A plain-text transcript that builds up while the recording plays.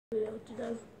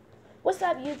Done. What's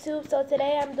up, YouTube? So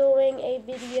today I'm doing a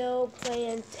video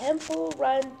playing Temple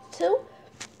Run 2,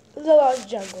 The Lost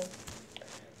Jungle.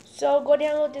 So go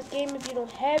download this game if you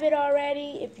don't have it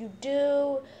already. If you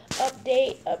do,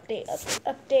 update.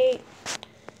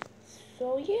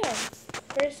 So yeah,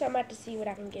 first I'm about to see what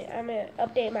I can get. I'm gonna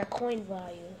update my coin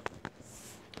value,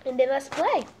 and then let's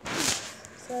play.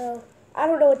 So I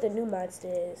don't know what the new monster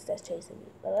is that's chasing me,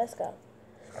 but let's go.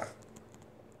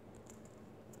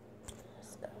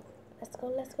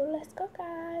 Let's go,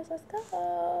 guys. Let's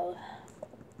go.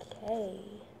 Okay.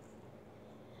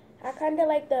 I kind of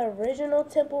like the original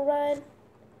Temple Run.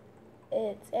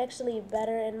 It's actually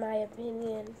better in my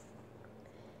opinion.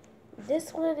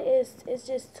 This one is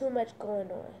just too much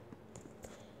going on.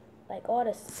 Like all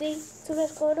the too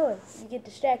much going on. You get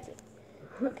distracted.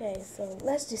 Okay, so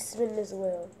let's just spin this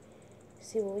wheel.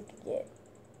 See what we can get.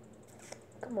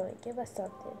 Come on, give us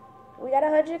something. We got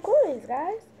 100 coins,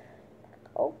 guys.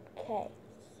 Okay,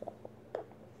 so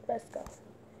let's go.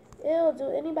 Ew, do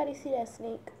anybody see that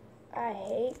snake? I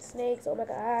hate snakes. Oh my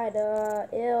god,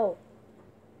 ew.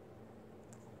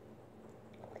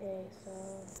 Okay, so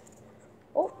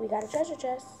oh, we got a treasure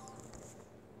chest.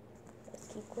 Let's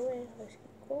keep going.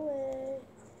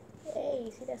 Hey,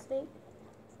 you see that snake?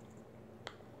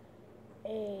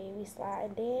 Hey, we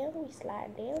sliding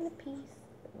down the piece.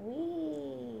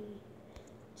 We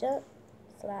jump,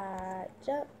 slide,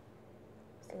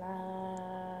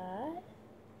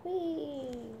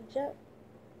 we jump,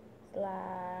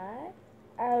 slide.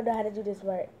 I don't know how to do this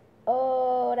work.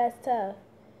 Oh, that's tough.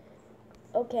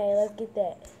 Okay, let's get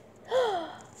that.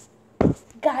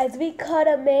 Guys, we could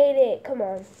have made it. Come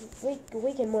on, we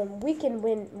can win. We can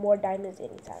win more diamonds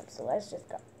anytime. So let's just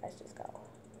go.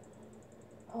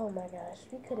 Oh my gosh,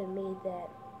 we could have made that.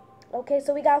 Okay,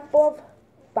 so we got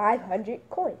 500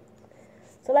 coins.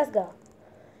 So let's go.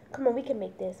 Come on, we can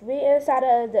make this. We're inside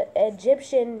of the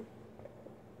Egyptian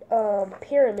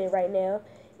pyramid right now.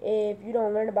 If you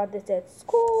don't learn about this at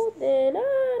school, then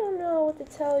I don't know what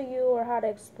to tell you or how to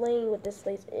explain what this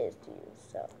place is to you.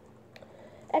 So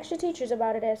ask your teachers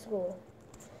about it at school,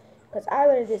 because I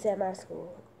learned this at my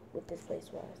school, what this place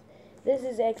was. This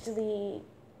is actually,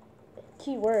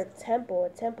 keyword, temple. A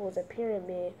temple is a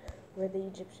pyramid where the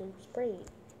Egyptians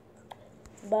prayed.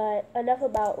 But enough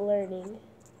about learning.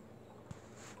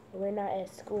 We're not at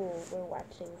school, we're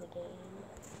watching the game.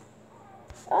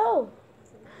 Oh!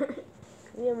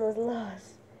 We almost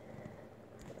lost.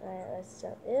 Alright, let's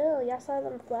jump. Ew, y'all saw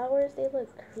them flowers? They look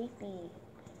creepy.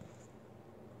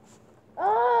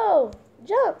 Oh!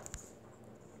 Jump!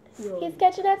 Yo. He's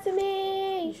catching up to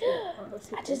me!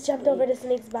 I just jumped over the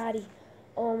snake's body.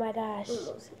 Oh my gosh.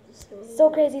 So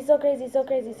crazy.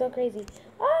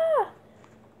 Ah!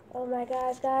 Oh my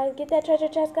gosh, guys. Get that treasure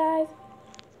chest, guys.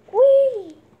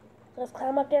 Whee! Let's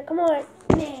climb up there. Come on.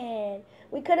 Man.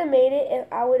 We could have made it if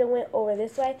I would have went over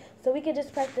this way. So we could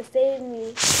just press the save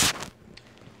me.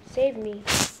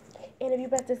 And if you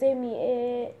press the save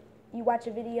me, you watch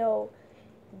a video,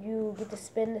 you get to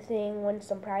spin the thing, win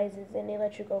some prizes, and they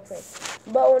let you go first.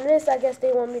 But on this, I guess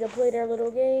they want me to play their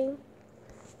little game.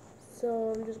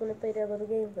 So I'm just going to play their little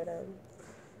game for them.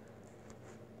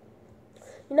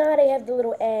 You know how they have the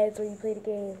little ads where you play the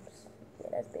games? Yeah,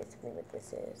 that's basically what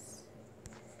this is.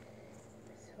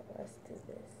 So let's do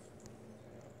this.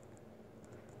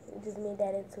 We just made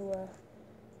that into a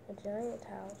giant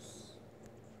house.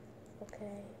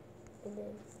 Okay. And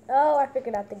then, oh, I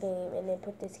figured out the game. And then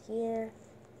put this here.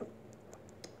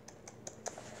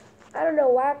 I don't know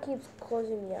why it keeps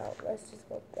closing me out. Let's just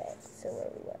go back to where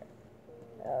we were.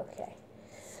 Okay.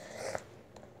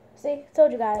 See,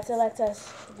 told you guys, so let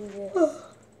us do this.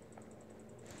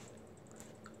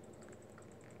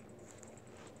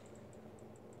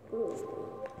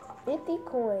 50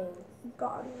 coins.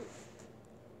 Got it.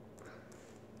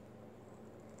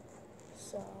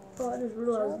 So. Oh, I just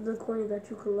realized the coin that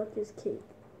you collect is cake.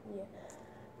 Yeah.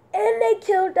 And they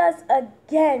killed us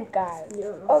again, guys. Yeah,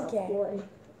 okay.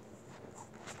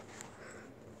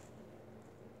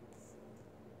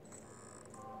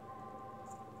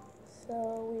 So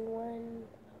we won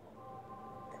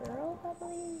girl, I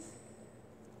believe.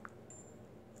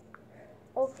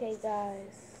 Okay,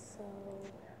 guys. So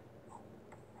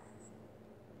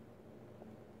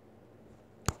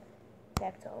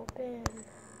back to open.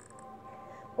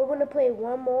 We're gonna play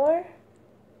one more,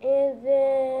 and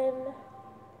then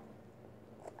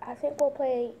I think we'll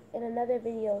play in another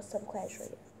video some Clash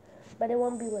Royale. But it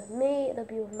won't be with me. It'll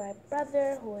be with my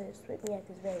brother, who is with me at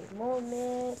this very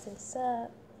moment. Say what's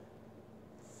up.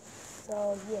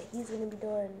 So yeah, he's gonna be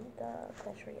doing the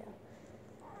Clash Royale.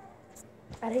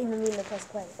 I didn't even mean to press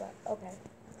play, but okay.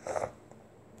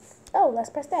 Oh, let's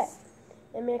press that.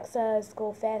 It makes us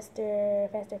go faster,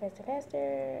 faster, faster,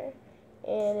 faster.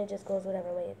 And it just goes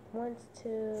whatever way it wants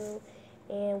to.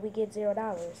 And we get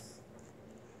 $0.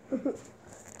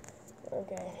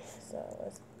 Okay,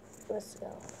 so let's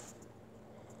go.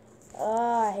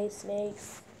 Oh, I hate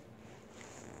snakes.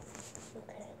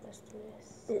 Okay, let's do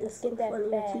this. Let's get that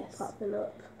fast. Keep popping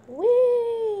up.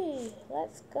 Whee!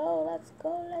 Let's go, let's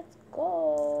go, let's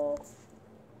go.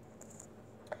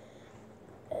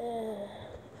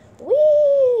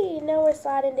 Whee! Now we're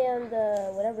sliding down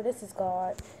the, whatever this is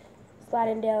called.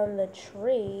 Sliding down the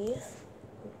tree.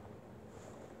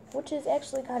 Which is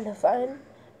actually kind of fun.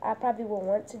 I probably will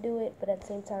want to do it, but at the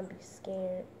same time be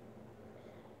scared.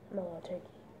 I'm a little turkey.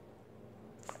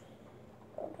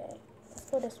 Okay, let's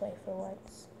go this way for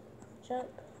once. Jump.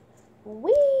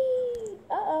 Whee!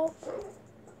 Uh-oh.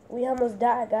 We almost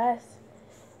died, guys.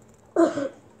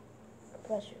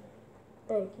 Bless you.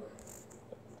 Thank you.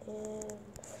 And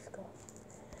let's go.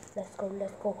 Let's go,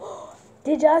 let's go.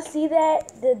 Did y'all see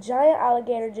that? The giant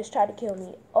alligator just tried to kill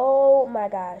me. Oh my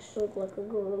gosh. Looked like a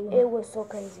gorilla. It was so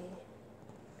crazy.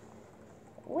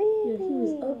 Whee! Yeah, he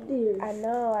was up there. I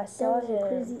know, I saw that was him. a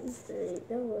crazy Easter egg.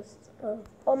 That was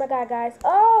Oh my god, guys.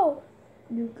 Oh!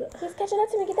 You got, He's catching up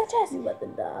to me. Get that chest. you about to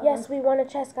die. Yes, we won a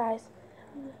chest, guys.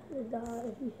 You die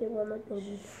if you hit one of those.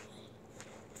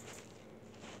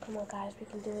 Come on, guys. We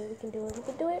can do it. We can do it. We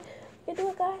can do it. We can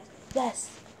do it, guys. Yes.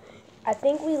 I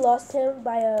think we lost him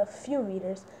by a few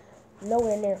meters.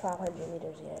 Nowhere near 500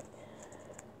 meters yet.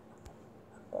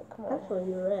 But come on. That's where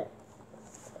you're at.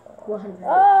 100.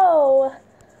 Oh!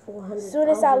 400. As soon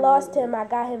as I lost him, I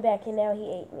got him back, and now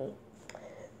he ate me.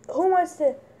 Who wants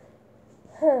to...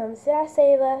 should I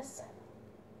save us?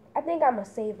 I think I'm going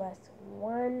to save us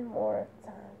one more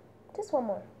time. Just one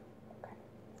more. Okay.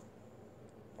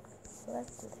 So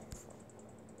let's do that.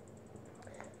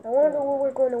 I wonder what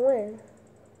we're going to win.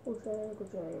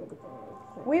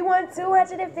 We won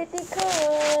 250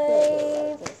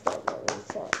 coins.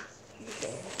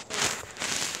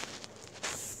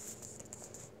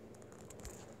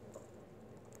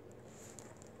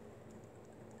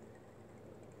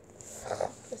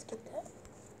 Let's get that.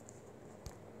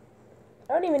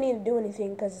 I don't even need to do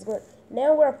anything because it's good.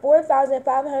 Now we're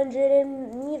 4,500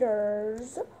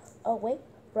 meters away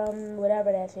from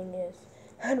whatever that thing is.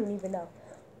 I don't even know.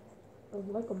 It's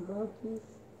like a monkey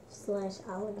 /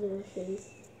 alligator face.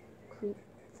 Creep.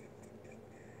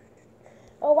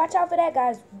 Oh, watch out for that,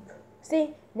 guys.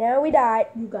 See, now we died.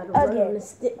 You gotta run on the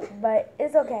stick. But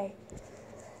it's okay.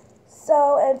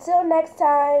 So until next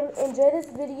time, enjoy this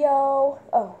video.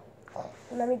 Oh,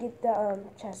 let me get the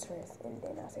chest first, and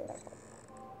then I'll say what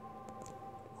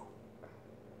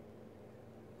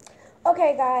I'm going.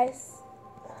 Okay, guys.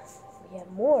 We have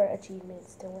more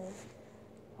achievements to win.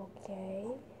 Okay.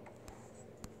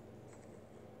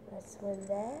 Let's win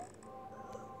that.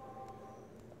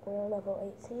 We're on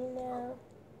level 18 now.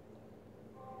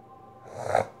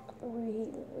 We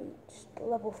reached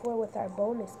level 4 with our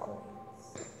bonus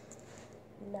coins.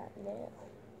 Not now.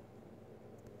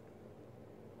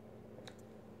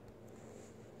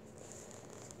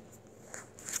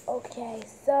 Okay,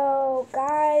 so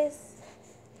guys,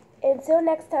 until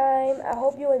next time, I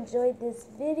hope you enjoyed this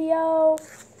video,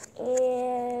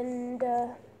 and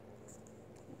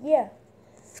yeah,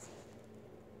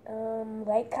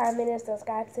 like, comment, and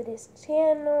subscribe to this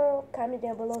channel. Comment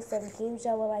down below some games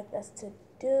y'all would like us to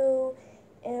do,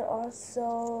 and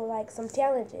also like some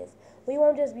challenges. We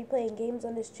won't just be playing games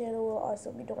on this channel, we'll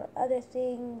also be doing other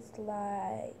things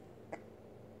like,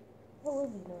 what will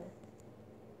we be doing?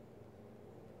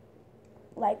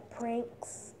 Like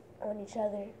pranks on each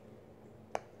other.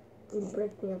 You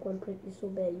break me, I'm gonna break you so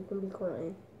bad you can be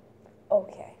crying.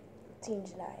 Okay, Team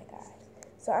Janaya, guys.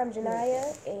 So I'm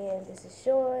Janaya, and this is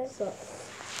Sean. So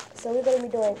we're gonna be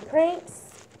doing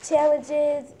pranks,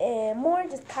 challenges, and more.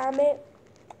 Just comment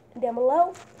down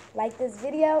below, like this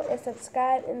video, and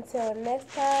subscribe. Until next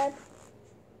time,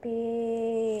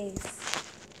 peace.